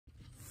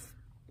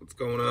What's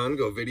going on?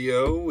 Go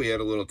video. We had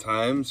a little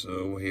time,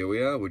 so here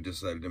we are. We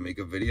decided to make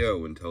a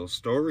video and tell a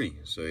story.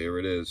 So here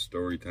it is,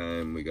 story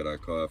time. We got our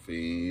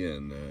coffee,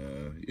 and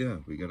yeah,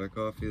 we got our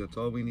coffee. That's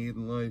all we need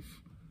in life.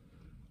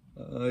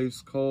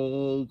 Ice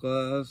cold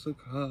glass of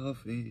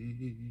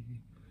coffee.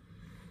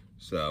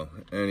 So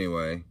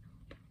anyway,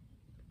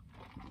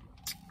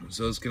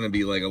 so it's gonna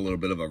be like a little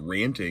bit of a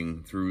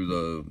ranting through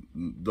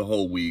the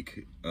whole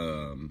week.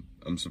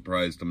 I'm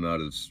surprised I'm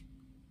not as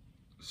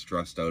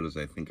stressed out as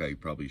I think I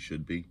probably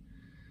should be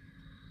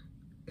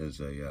as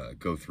I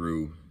go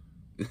through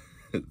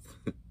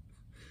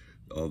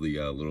all the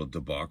little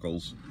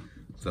debacles.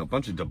 So a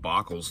bunch of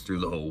debacles through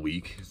the whole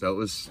week. So that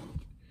was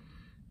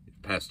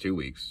past 2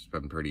 weeks. It's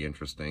been pretty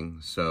interesting.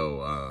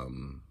 So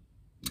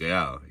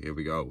yeah, here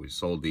we go. We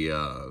sold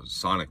the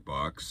Sonic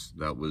box.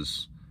 That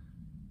was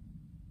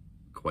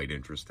quite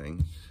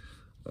interesting.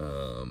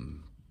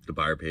 The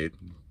buyer paid.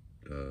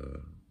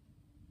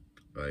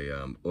 I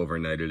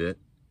overnighted it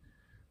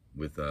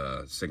with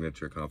a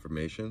signature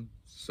confirmation.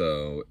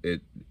 So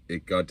it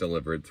got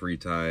delivered 3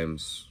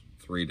 times,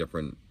 3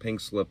 different pink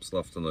slips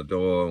left on the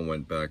door, and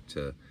went back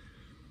to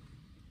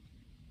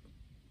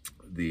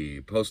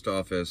the post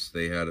office.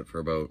 They had it for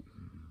about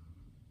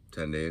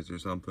 10 days or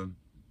something,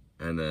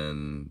 and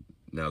then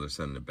now they're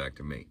sending it back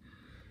to me.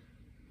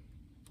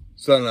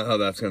 So I don't know how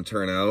that's going to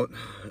turn out.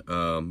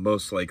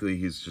 Most likely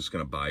he's just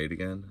going to buy it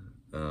again,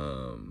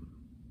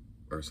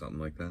 or something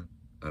like that.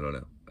 I don't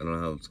know. I don't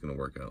know how it's going to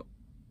work out.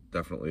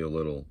 Definitely a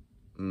little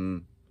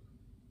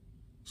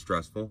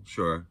stressful.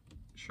 Sure.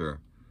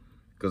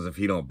 Because if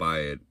he don't buy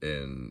it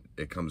and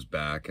it comes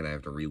back and I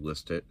have to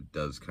relist it, it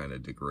does kind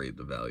of degrade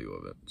the value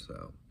of it.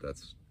 So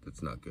that's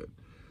not good.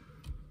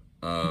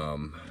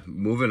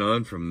 Moving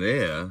on from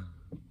there,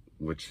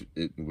 which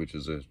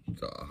is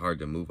hard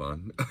to move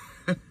on.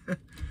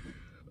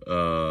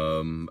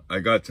 I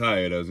got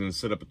tired. I was going to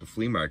sit up at the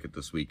flea market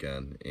this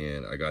weekend,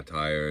 and I got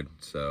tired.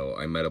 So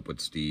I met up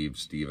with Steve.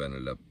 Steve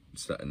ended up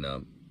setting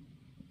up.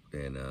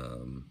 And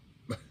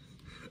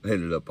I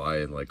ended up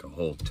buying like a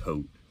whole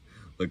tote,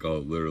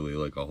 literally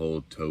like a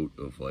whole tote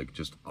of like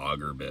just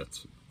auger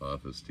bits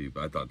off of Steve.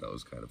 I thought that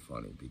was kind of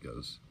funny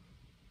because,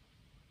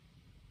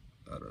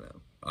 I don't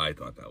know, I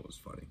thought that was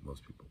funny.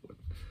 Most people would.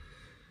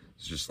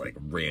 It's just like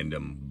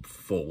random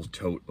full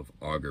tote of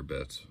auger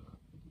bits.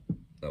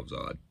 That was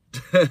odd.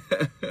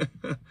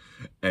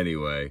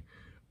 Anyway,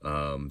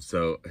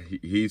 so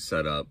he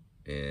set up.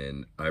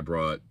 And I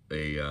brought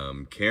a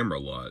camera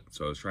lot.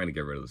 So I was trying to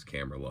get rid of this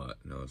camera lot.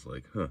 And I was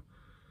like,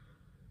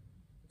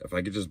 if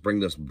I could just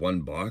bring this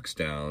one box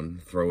down,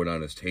 throw it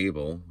on his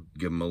table,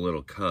 give him a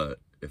little cut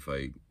if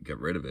I get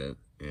rid of it.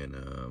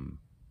 And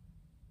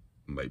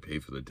might pay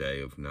for the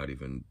day of not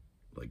even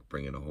like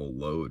bringing a whole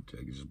load. I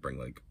could just bring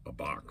like a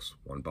box,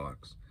 one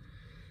box.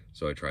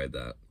 So I tried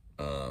that.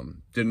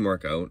 Didn't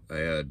work out. I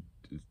had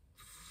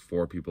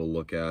 4 people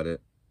look at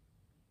it.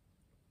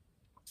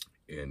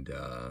 And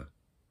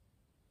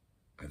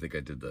I think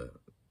I did the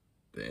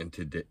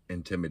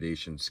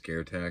intimidation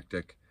scare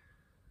tactic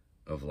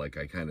of like,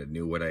 I kind of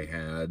knew what I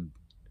had,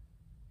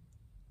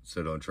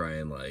 so don't try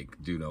and like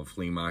do no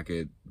flea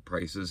market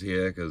prices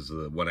here, because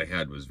what I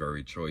had was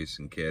very choice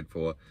and cared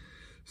for.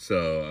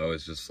 So I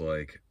was just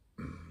like,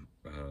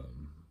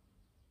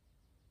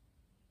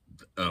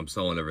 I'm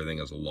selling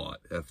everything as a lot.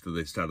 After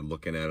they started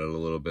looking at it a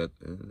little bit,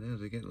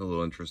 they're getting a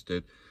little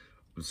interested.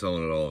 I'm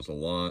selling it all as a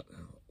lot.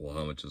 Well,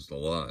 how much is the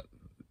lot?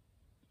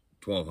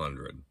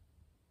 $1,200.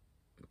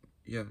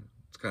 Yeah,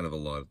 it's kind of a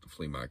lot at the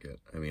flea market.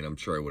 I mean, I'm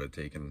sure I would have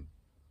taken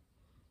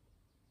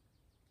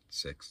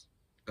 6.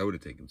 I would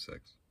have taken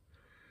 6.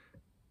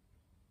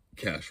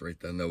 Cash right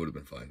then, that would have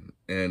been fine.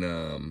 And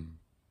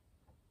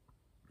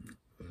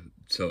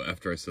so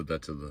after I said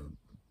that to the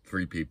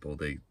 3 people,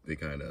 they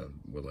kind of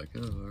were like,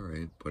 oh, all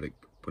right, put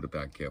it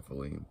back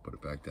carefully, put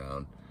it back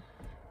down.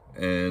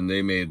 And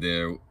they made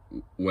their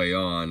way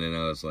on, and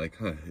I was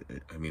like,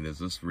 I mean, is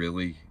this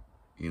really,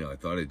 you know, I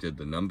thought I did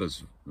the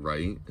numbers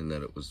right and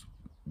that it was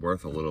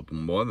worth a little bit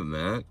more than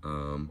that.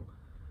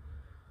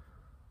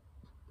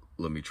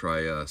 Let me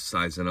try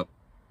sizing up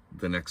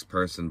the next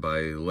person by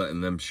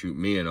letting them shoot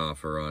me an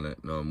offer on it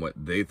and on what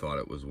they thought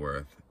it was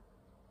worth.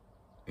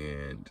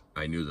 And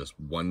I knew this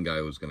one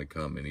guy was going to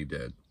come, and he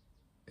did.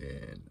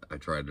 And I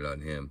tried it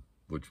on him,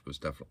 which was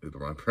definitely the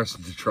wrong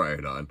person to try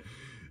it on.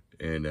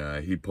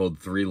 And he pulled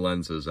 3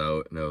 lenses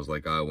out, and I was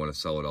like, I want to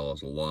sell it all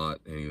as a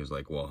lot. And he was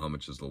like, well, how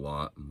much is the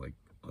lot? I'm like,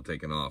 I'll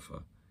take an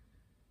offer.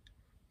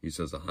 He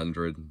says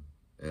 100.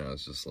 And I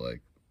was just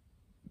like,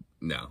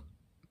 no.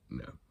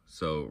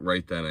 So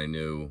right then I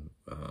knew,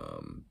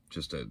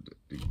 just to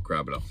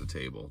grab it off the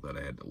table, that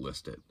I had to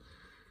list it.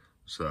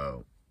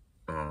 So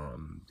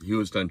he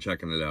was done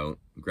checking it out,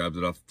 grabbed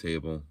it off the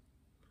table.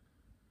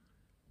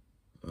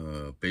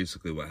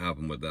 Basically what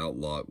happened with that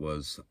lot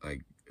was I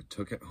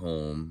took it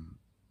home.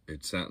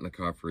 It sat in the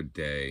car for a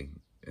day,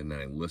 and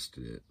then I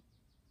listed it.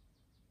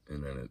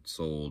 And then it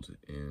sold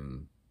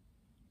in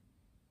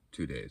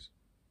 2 days.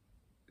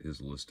 Here's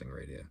the listing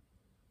right here.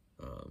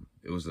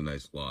 It was a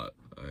nice lot.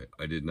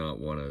 I did not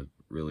want to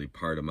really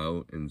part them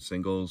out in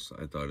singles.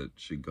 I thought it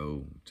should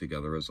go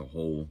together as a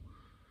whole,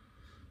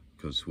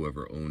 because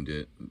whoever owned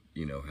it,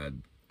 you know,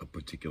 had a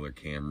particular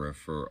camera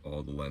for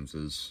all the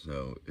lenses,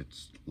 so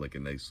it's like a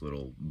nice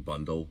little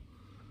bundle.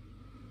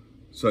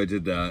 So I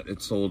did that.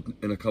 It sold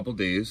in a couple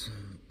days,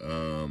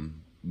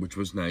 which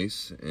was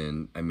nice.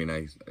 And I mean,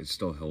 I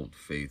still held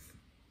faith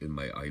in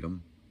my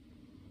item.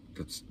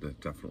 That's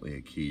definitely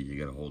a key. You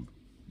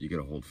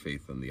gotta hold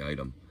faith in the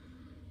item.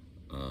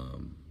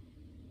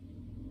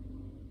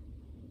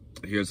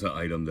 Here's the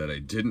item that I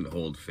didn't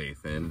hold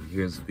faith in.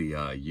 Here's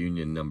the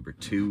Union number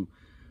 2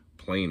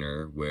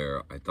 planer,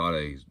 where I thought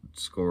I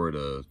scored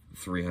a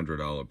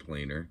 $300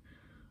 planer.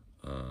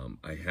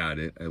 I had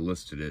it. I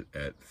listed it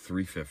at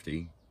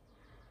 $350,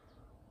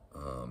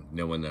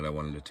 knowing that I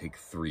wanted to take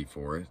 3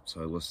 for it.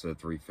 So I listed at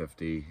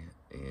 $350,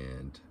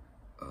 and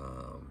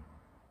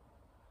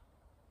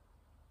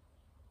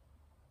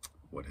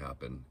what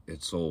happened?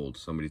 It sold.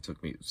 Somebody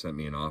sent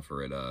me an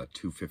offer at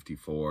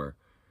 $254,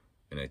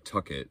 and I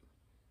took it.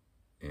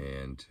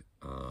 And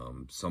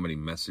somebody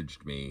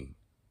messaged me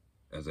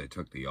as I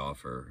took the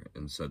offer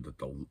and said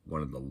that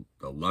one of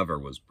the lever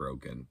was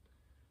broken,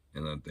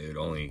 and that they had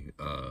only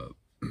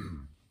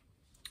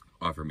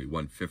offered me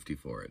 $150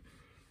 for it.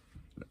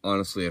 And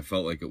honestly, I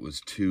felt like it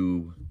was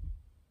 2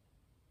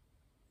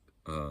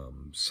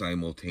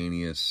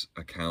 simultaneous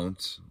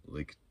accounts,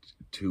 like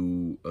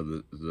 2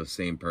 of the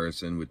same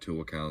person with 2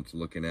 accounts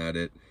looking at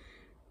it,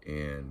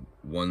 and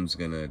one's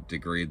gonna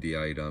degrade the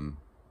item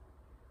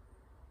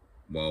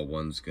while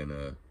one's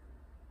gonna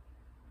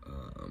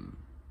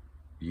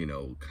you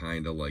know,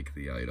 kind of like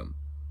the item.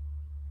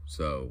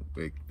 So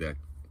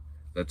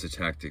that's a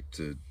tactic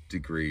to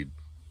degrade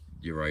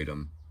your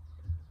item,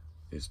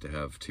 is to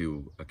have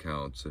 2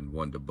 accounts, and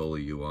one to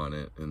bully you on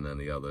it, and then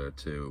the other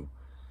to,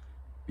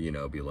 you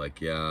know, be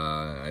like, yeah,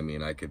 I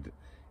mean, I could,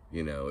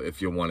 you know,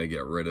 if you want to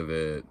get rid of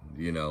it,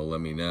 you know,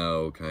 let me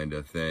know, kind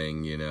of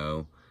thing, you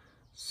know.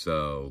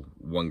 So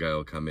one guy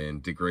will come in,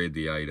 degrade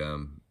the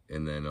item,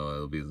 and then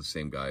it'll be the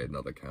same guy at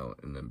another account,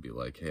 and then be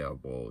like, hey,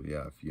 well,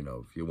 yeah, if you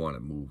know, if you want to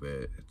move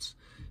it, it's,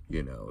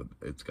 you know,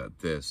 it's got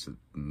this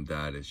and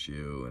that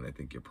issue, and I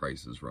think your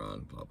price is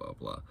wrong, blah blah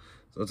blah.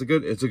 So it's a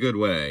good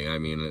way. I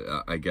mean,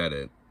 I get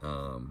it,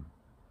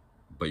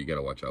 but you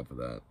gotta watch out for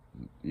that.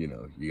 You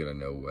know, you gotta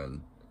know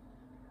when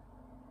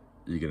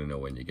you're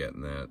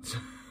getting that.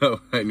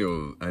 So I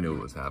knew it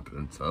was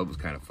happening. So it was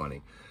kind of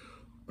funny.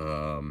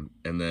 And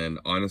then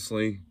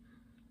honestly,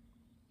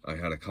 I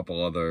had a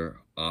couple other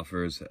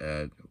offers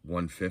at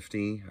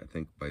 $150, I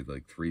think, by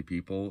like 3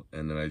 people,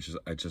 and then I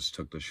just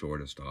took the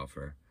shortest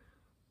offer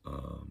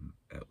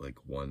at like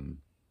 $130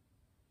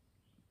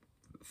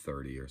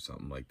 or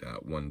something like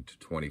that,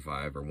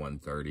 $125 or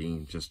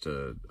 $130, just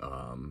to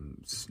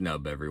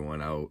snub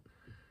everyone out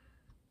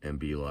and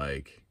be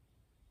like,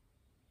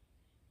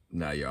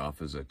 nah, your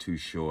offers are too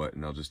short,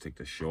 and I'll just take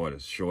the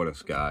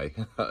shortest guy.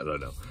 I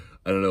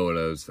don't know what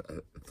I was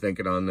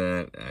thinking on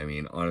that. I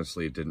mean,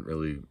 honestly, it didn't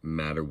really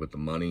matter with the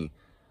money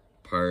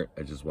part.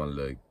 I just wanted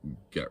to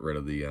get rid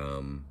of the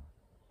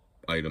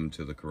item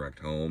to the correct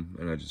home,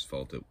 and I just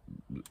felt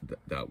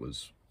that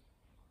was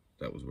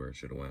where it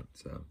should have went.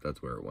 So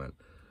that's where it went.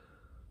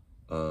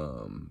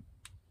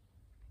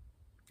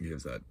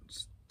 Here's that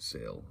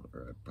sale,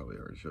 or I probably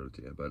already showed it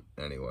to you, but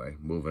anyway,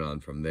 moving on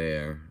from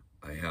there,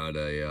 I had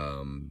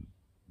a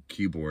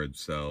keyboard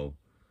sell.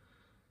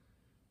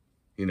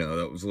 You know,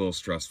 that was a little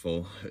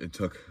stressful. It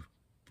took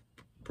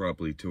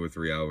probably 2 or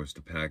 3 hours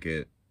to pack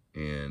it,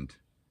 and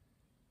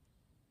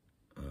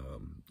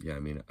yeah, I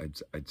mean,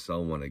 I'd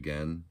sell one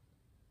again.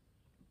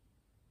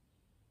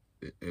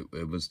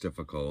 It was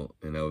difficult,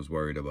 and I was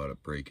worried about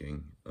it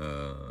breaking.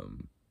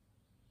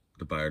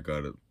 The buyer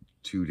got it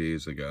 2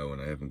 days ago,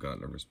 and I haven't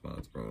gotten a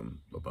response from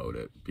him about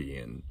it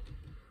being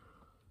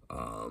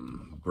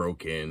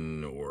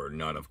broken or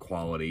not of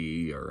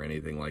quality or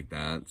anything like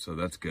that. So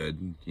that's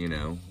good, you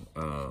know.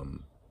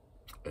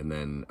 And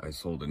then I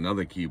sold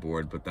another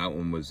keyboard, but that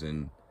one was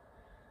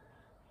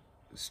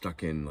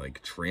stuck in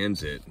like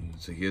transit.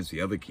 So here's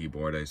the other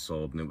keyboard I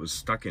sold, and it was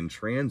stuck in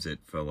transit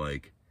for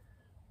like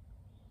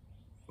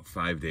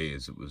 5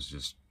 days. It was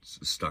just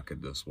stuck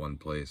at this one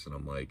place, and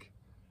I'm like,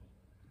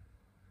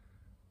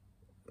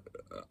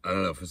 I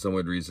don't know, for some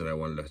weird reason I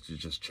wanted to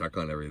just check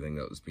on everything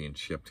that was being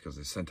shipped, because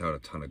I sent out a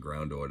ton of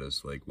ground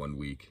orders like 1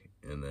 week,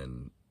 and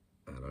then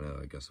I don't know,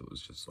 I guess it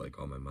was just like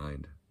on my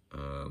mind.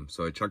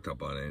 So I checked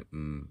up on it,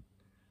 and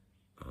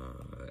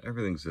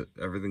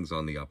everything's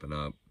on the up and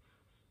up,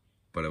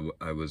 but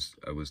I was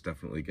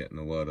definitely getting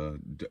a lot of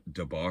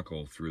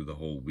debacle through the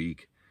whole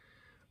week.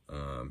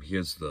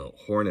 Here's the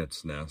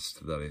hornet's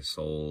nest that I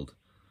sold.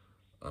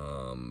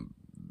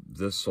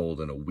 This sold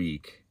in a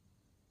week.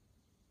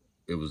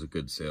 It was a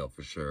good sale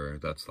for sure.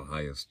 That's the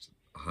highest,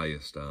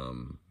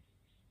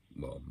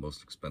 well,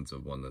 most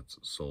expensive one that's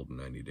sold in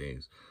 90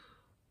 days.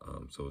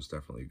 So it was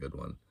definitely a good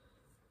one.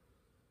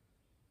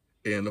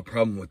 And the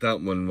problem with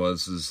that one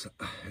is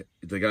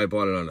the guy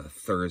bought it on a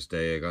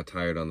Thursday. I got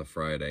tired on the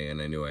Friday,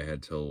 and I knew I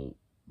had till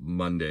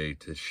Monday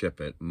to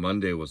ship it.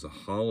 Monday was a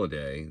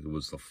holiday. It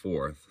was the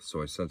 4th,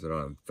 so I sent it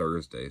on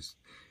Thursdays.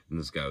 And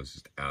this guy was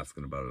just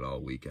asking about it all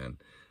weekend.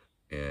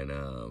 And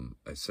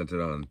I sent it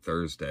on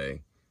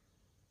Thursday,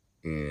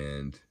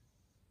 and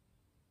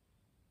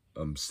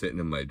I'm sitting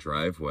in my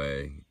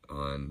driveway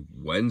on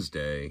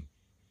Wednesday,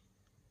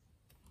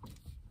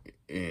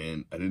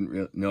 and I didn't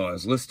really, no, I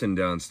was listening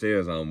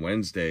downstairs on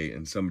Wednesday,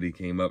 and somebody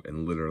came up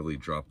and literally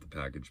dropped the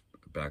package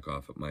back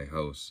off at my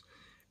house,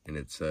 and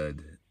it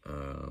said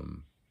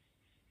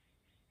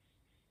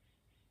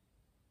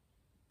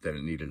that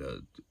it needed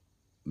a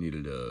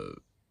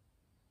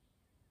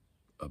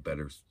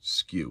better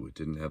SKU. It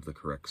didn't have the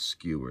correct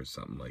SKU or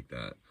something like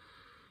that.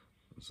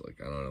 I was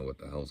like, I don't know what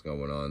the hell's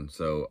going on.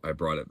 So I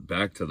brought it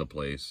back to the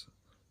place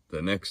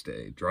the next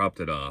day, dropped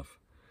it off.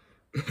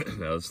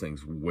 Now this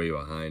thing's way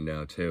behind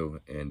now too.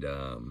 And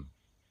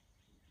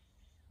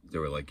they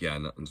were like, yeah,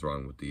 nothing's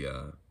wrong with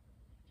the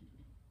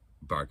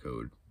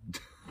barcode.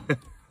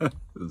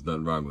 There's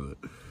nothing wrong with it.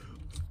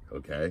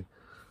 Okay.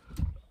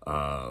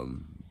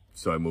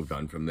 So I moved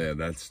on from there.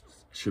 That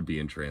should be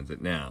in transit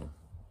now.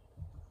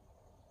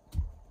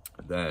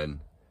 Then,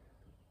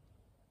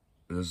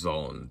 this is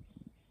all in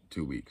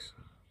 2 weeks,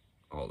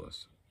 all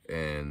this.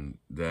 And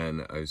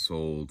then I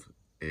sold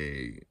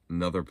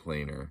another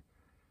planer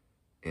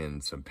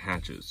and some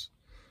patches.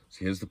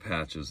 So here's the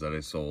patches that I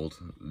sold.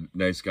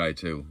 Nice guy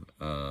too.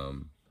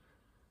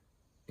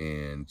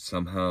 And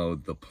somehow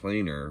the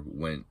planer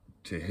went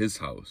to his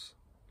house.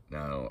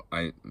 Now,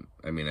 I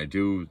mean, I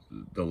do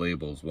the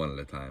labels one at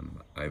a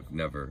time. I've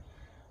never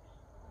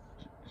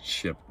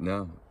shipped,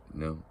 no.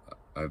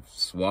 I've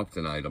swapped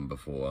an item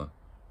before,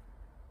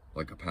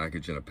 like a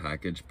package and a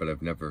package, but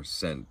I've never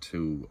sent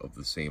 2 of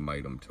the same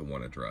item to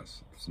one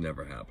address. It's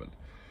never happened.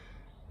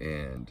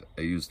 And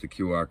I use the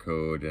QR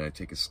code, and I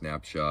take a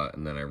snapshot,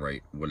 and then I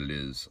write what it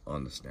is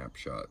on the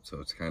snapshot. So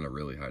it's kind of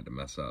really hard to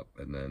mess up.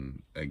 And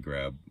then I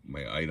grab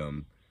my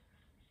item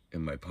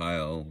in my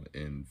pile,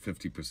 and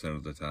 50%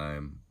 of the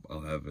time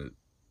I'll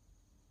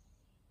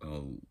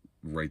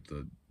write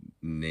the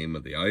name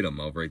of the item.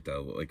 I'll write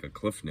like a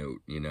cliff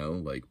note, you know,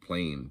 like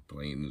plain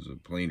is a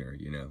planer,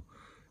 you know.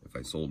 If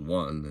I sold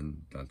one,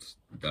 then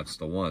that's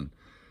the one.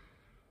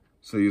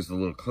 So I use the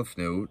little cliff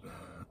note,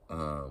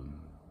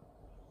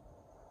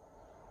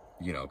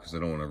 you know, because I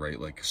don't want to write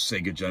like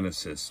Sega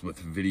Genesis with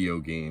video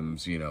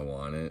games, you know,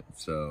 on it.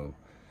 So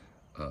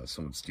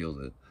someone steals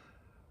it,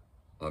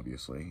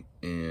 obviously.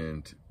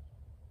 And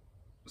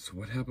so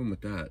what happened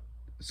with that?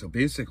 So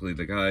basically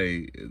the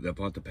guy that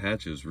bought the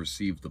patches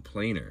received the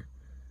planer.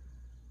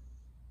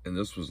 And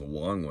this was a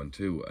long one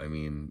too. I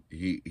mean,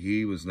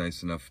 he was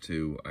nice enough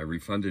to, I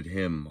refunded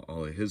him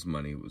all of his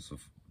money. It was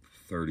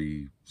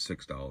 $36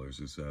 or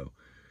so,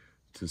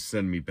 to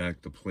send me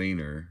back the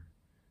planer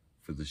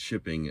for the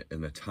shipping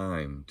and the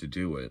time to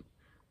do it.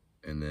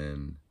 And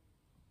then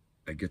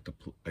I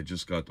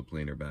just got the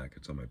planer back.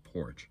 It's on my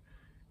porch.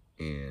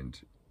 And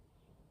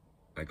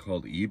I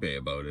called eBay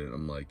about it.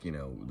 I'm like, you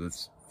know,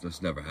 this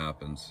never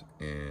happens.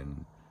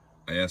 And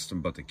I asked them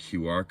about the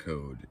QR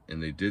code,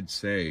 and they did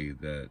say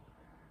that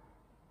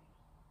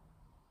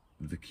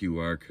the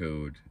QR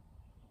code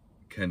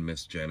can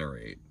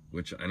misgenerate,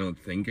 which I don't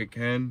think it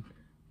can,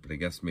 but I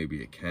guess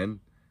maybe it can,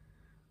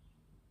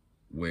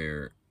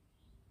 where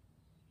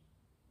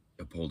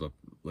it pulled up,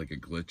 like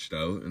it glitched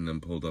out and then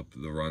pulled up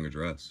the wrong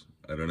address.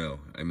 I don't know.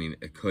 I mean,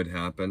 it could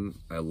happen.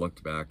 I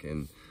looked back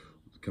and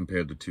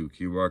compared the 2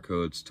 QR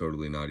codes,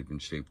 totally not even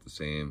shaped the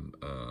same,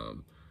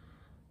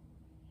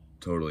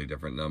 totally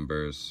different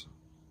numbers,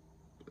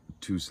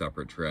 2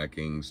 separate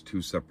trackings,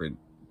 two separate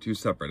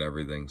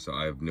everything. So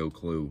I have no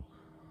clue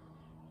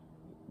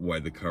why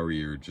the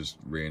courier just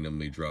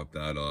randomly dropped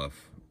that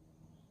off.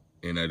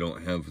 And I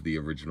don't have the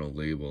original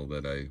label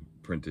that I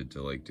printed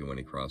to like do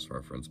any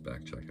cross-reference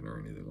back checking or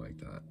anything like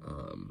that.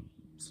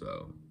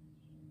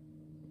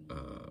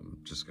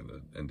 Just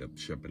gonna end up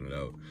shipping it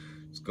out.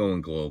 It's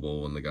going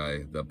global. And the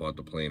guy that bought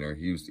the planer,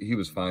 he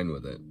was fine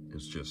with it.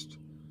 It's just,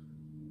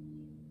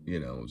 you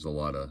know, it was a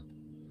lot of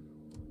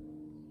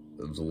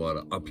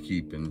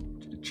upkeep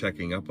and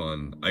checking up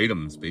on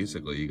items.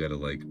 Basically, you got to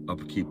like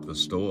upkeep the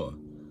store.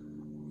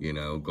 You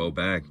know, go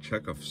back,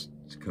 check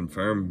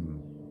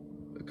confirm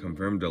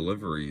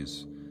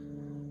deliveries.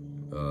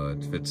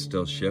 If it's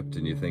still shipped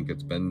and you think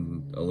it's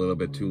been a little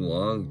bit too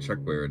long, check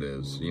where it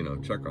is. You know,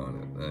 check on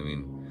it. I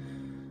mean,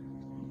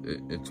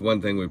 it's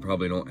one thing we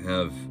probably don't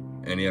have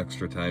any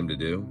extra time to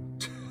do,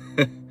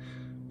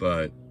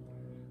 but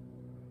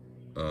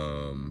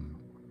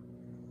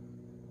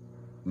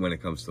when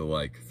it comes to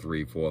like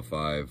 $3, $4,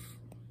 $5,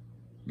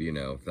 you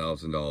know,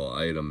 $1,000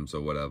 items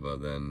or whatever,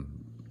 then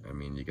I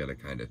mean, you got to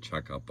kind of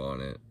check up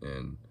on it.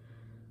 And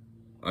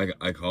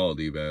I called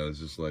eBay. I was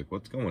just like,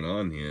 what's going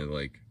on here?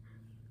 Like,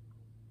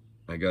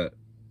 I got,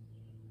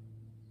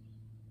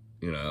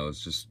 you know, I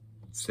was just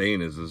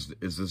saying, is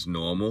this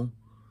normal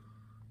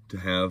to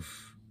have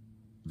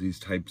these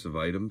types of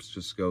items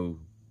just go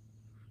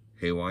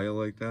haywire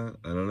like that?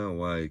 I don't know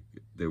why.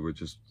 They were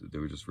just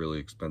really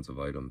expensive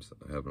items.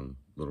 I'm having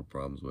little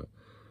problems with.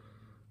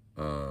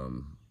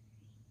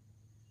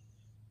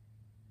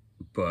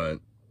 But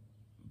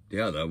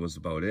yeah, that was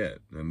about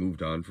it. I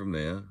moved on from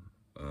there.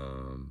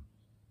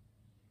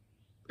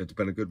 It's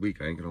been a good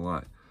week, I ain't gonna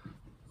lie.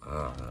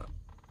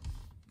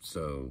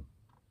 So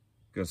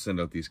gonna send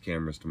out these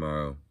cameras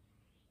tomorrow.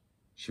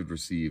 Should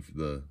receive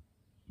the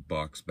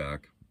box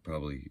back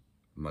probably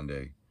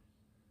Monday,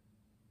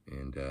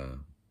 and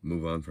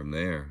move on from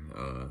there.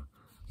 I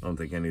don't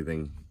think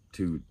anything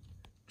too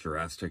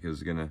drastic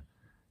is gonna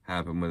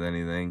happen with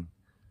anything,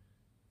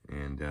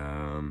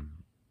 and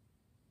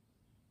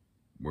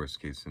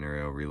worst case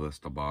scenario,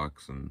 relist a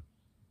box and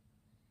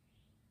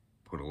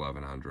put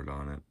 1100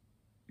 on it,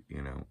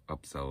 you know,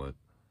 upsell it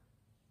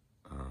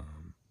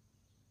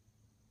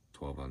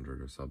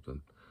 1200 or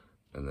something,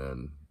 and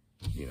then,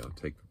 you know,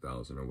 take the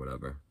 1000 or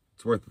whatever.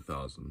 It's worth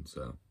 1000,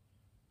 so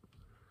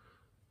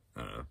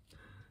I don't know.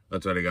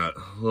 That's what I got.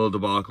 A little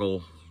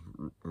debacle,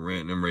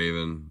 ranting and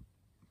raving.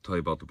 Tell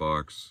you about the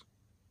box.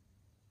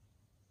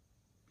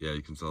 Yeah,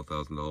 you can sell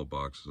 $1,000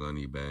 boxes on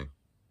eBay.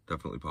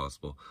 Definitely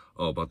possible.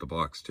 Oh, about the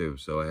box too.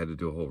 So I had to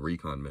do a whole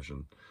recon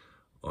mission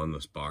on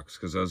this box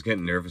because I was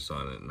getting nervous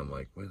on it, and I'm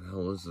like, what the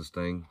hell is this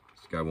thing?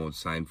 This guy won't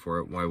sign for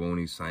it. Why won't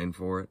he sign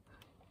for it?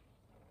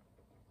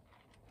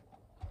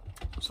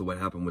 So what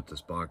happened with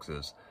this box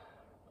is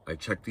I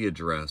checked the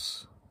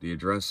address. The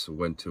address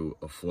went to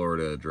a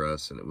Florida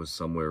address, and it was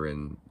somewhere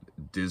in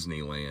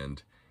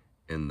Disneyland,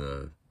 in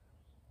the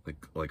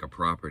like a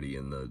property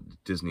in the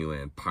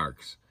Disneyland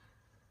parks,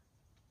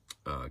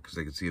 because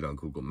I could see it on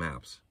Google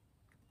Maps.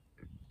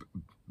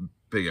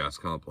 Big ass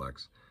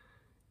complex.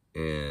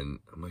 And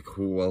I'm like,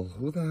 well,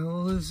 who the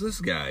hell is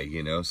this guy?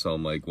 You know, so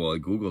I'm like, well, I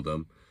Googled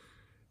him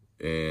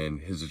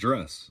and his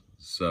address.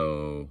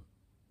 So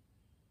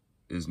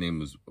his name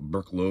was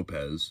Brooke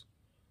Lopez,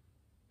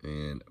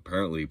 and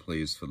apparently he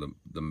plays for the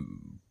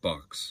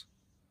Bucks.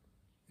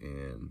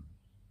 And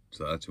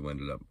so that's who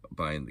ended up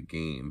buying the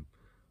game.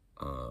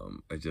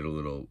 I did a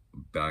little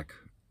back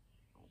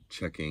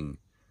checking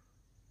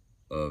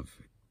of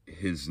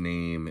his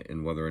name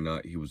and whether or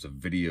not he was a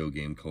video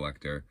game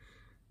collector,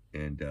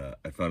 and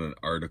I found an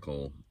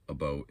article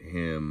about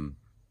him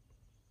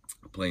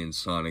playing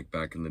Sonic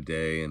back in the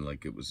day, and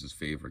like it was his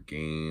favorite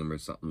game or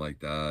something like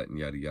that, and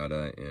yada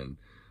yada. And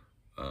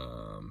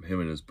him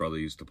and his brother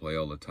used to play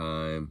all the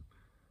time.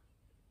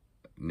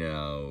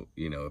 Now,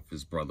 you know, if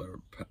his brother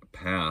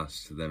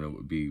passed, then it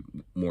would be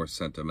more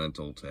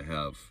sentimental to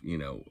have, you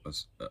know,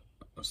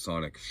 a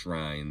Sonic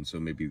shrine. So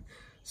maybe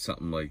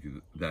something like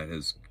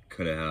that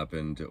could have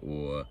happened,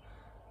 or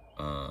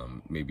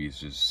maybe he's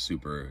just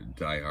super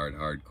diehard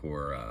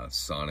hardcore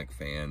Sonic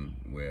fan,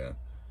 where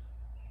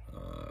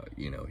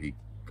you know, he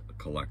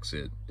collects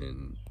it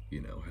and, you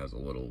know, has a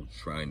little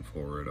shrine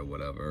for it or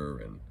whatever,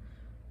 and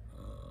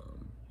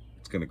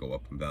it's gonna go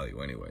up in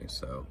value anyway.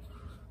 So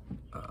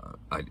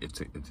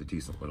it's a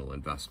decent little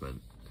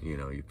investment. You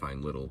know, you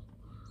find little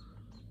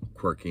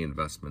quirky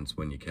investments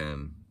when you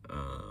can.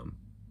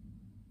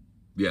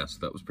 Yes,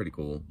 that was pretty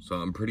cool. So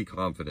I'm pretty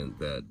confident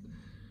that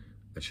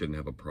I shouldn't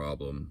have a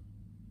problem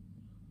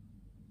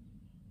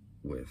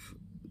with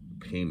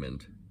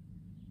payment.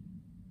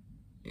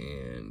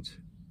 And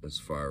as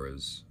far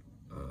as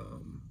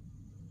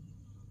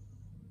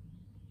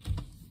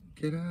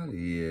get out of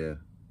here.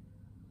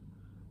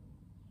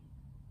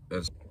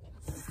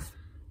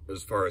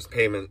 As far as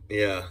payment,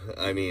 yeah,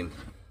 I mean,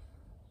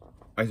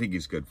 I think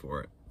he's good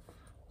for it.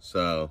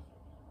 So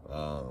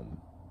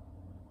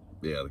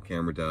yeah, the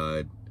camera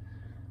died.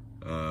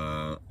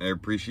 I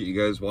appreciate you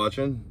guys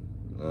watching.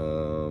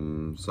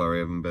 Sorry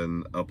I haven't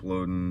been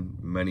uploading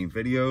many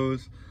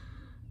videos.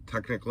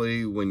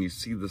 Technically, when you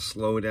see the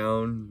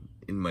slowdown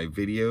in my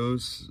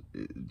videos,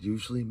 it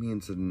usually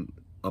means an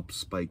up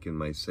spike in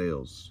my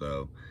sales.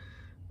 So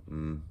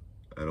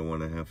I don't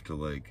want to have to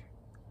like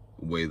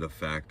weigh the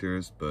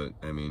factors, but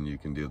I mean, you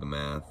can do the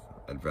math.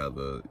 I'd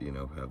rather, you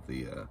know, have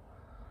the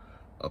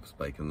up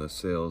spike in the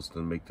sales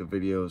than make the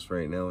videos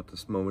right now at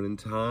this moment in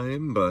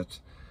time. But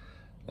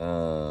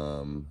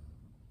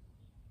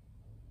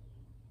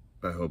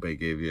I hope I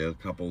gave you a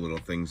couple little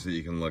things that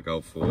you can look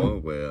out for,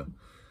 where,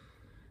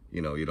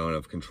 you know, you don't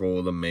have control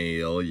of the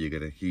mail. You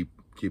gotta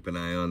keep an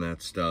eye on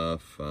that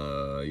stuff.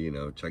 You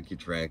know, check your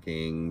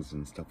trackings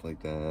and stuff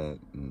like that.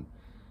 And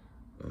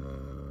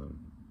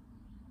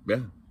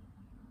yeah,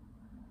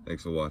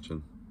 thanks for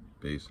watching.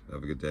 Peace.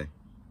 Have a good day.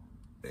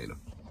 Later.